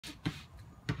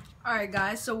Alright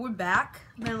guys, so we're back.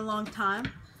 Been a long time.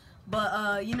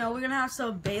 But you know, we're gonna have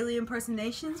some Bailey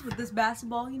impersonations with this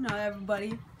basketball. You know,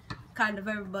 everybody, kind of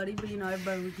everybody, but you know,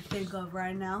 everybody we can think of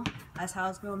right now. That's how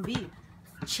it's gonna be.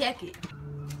 Check it.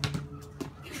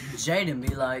 Jaden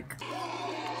be like,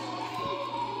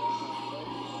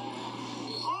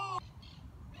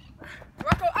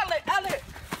 Rocco, Alec!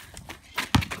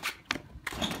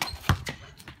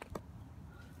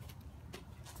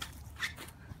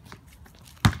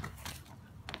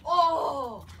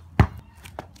 Oh!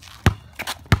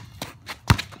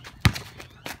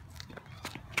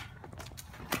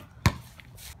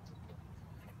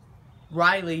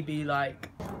 Riley be like,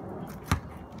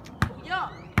 Yeah.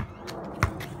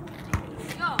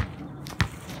 Yeah.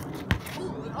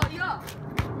 Ooh, oh yeah.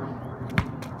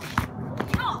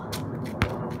 Yeah.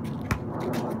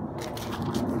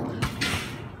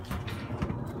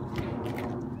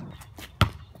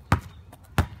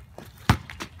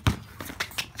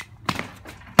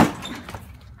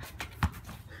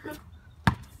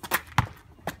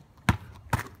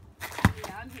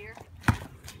 Yeah, I'm here.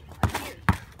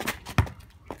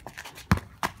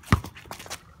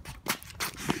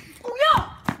 Oh yeah.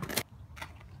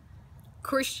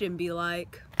 Christian be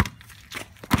like,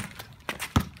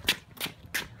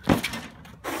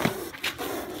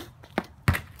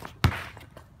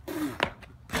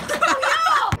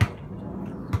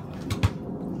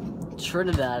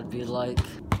 Trinidad be like,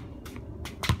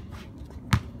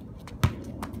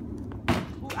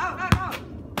 Ooh, out.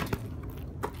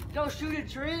 Don't shoot it,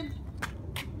 Trin.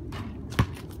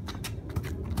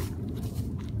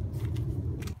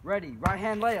 Ready, right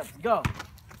hand layup, go.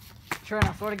 Trin,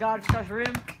 I swear to God, touch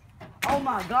rim. Oh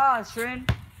my God, Trin.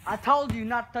 I told you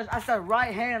not to touch, I said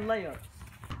right hand layup.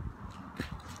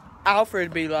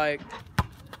 Alfred be like,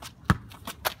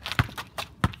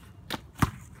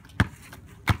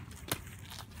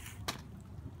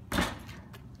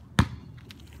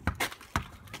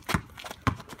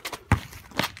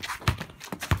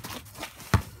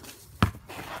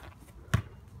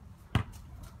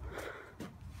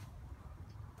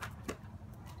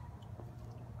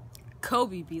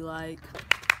 Kobe be like,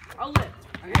 Outlet,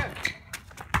 right here.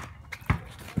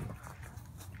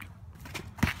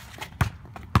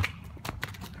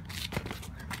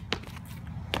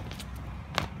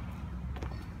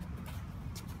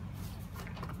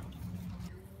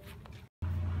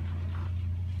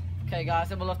 Okay, guys,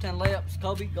 simple left hand layups.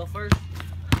 Kobe, go first.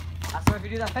 I swear if you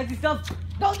do that fancy stuff,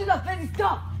 don't do that fancy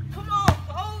stuff. come on,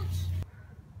 coach.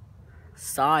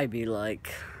 Sai be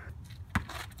like,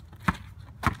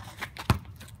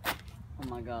 oh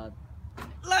my God.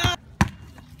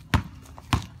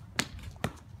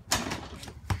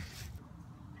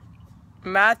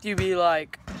 Matthew be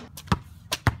like,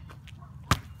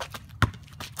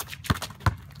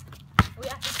 Oh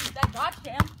yeah, this is that dodge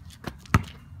cam.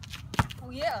 Oh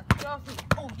yeah, get off me.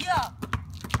 Oh yeah.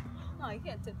 No, you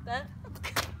can't tip that.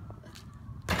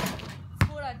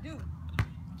 That's what I do.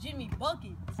 Jimmy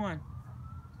Buckets. One.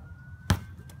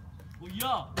 Well,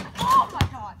 yeah. Oh my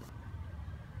God.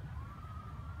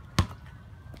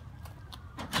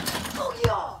 Oh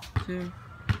yeah. two.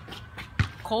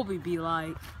 Colby be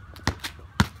like,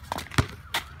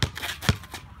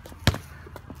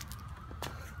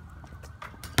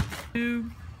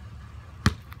 Two.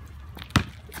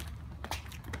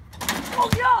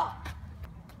 oh yeah.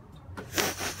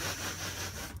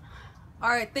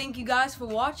 Alright, thank you guys for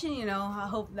watching. You know, I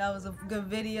hope that was a good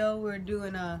video. We're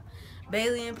doing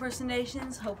Bailey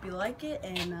impersonations. Hope you like it,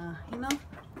 and you know,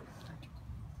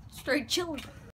 straight chilling.